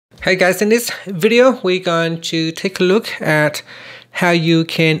Hey guys, in this video we're going to take a look at how you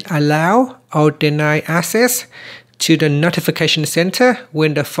can allow or deny access to the notification center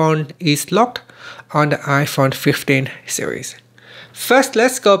when the phone is locked on the iPhone 15 series. First,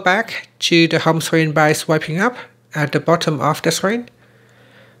 let's go back to the home screen by swiping up at the bottom of the screen.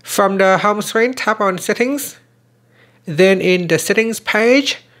 From the home screen, tap on Settings. Then in the Settings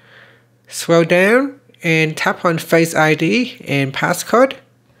page, scroll down and tap on Face ID and Passcode.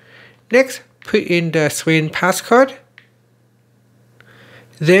 Next, put in the screen passcode.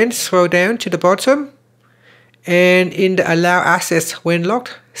 Then scroll down to the bottom and in the Allow Access When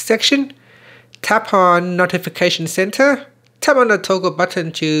Locked section, tap on Notification Center. Tap on the toggle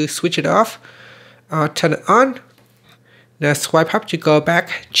button to switch it off or turn it on. Now swipe up to go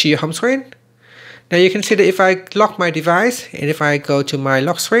back to your home screen. Now you can see that if I lock my device and if I go to my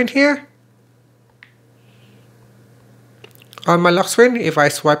lock screen here, on my lock screen, if I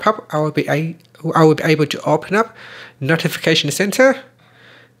swipe up, I will be able to open up Notification Center.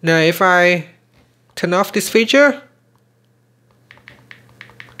 Now if I turn off this feature,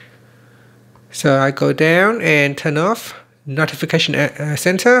 so I go down and turn off Notification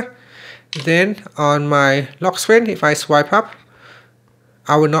Center, then on my lock screen, if I swipe up,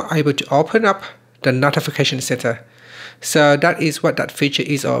 I will not able to open up the Notification Center. So that is what that feature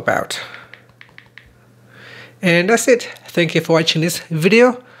is all about. And that's it. Thank you for watching this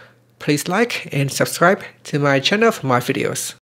video. Please like and subscribe to my channel for more videos.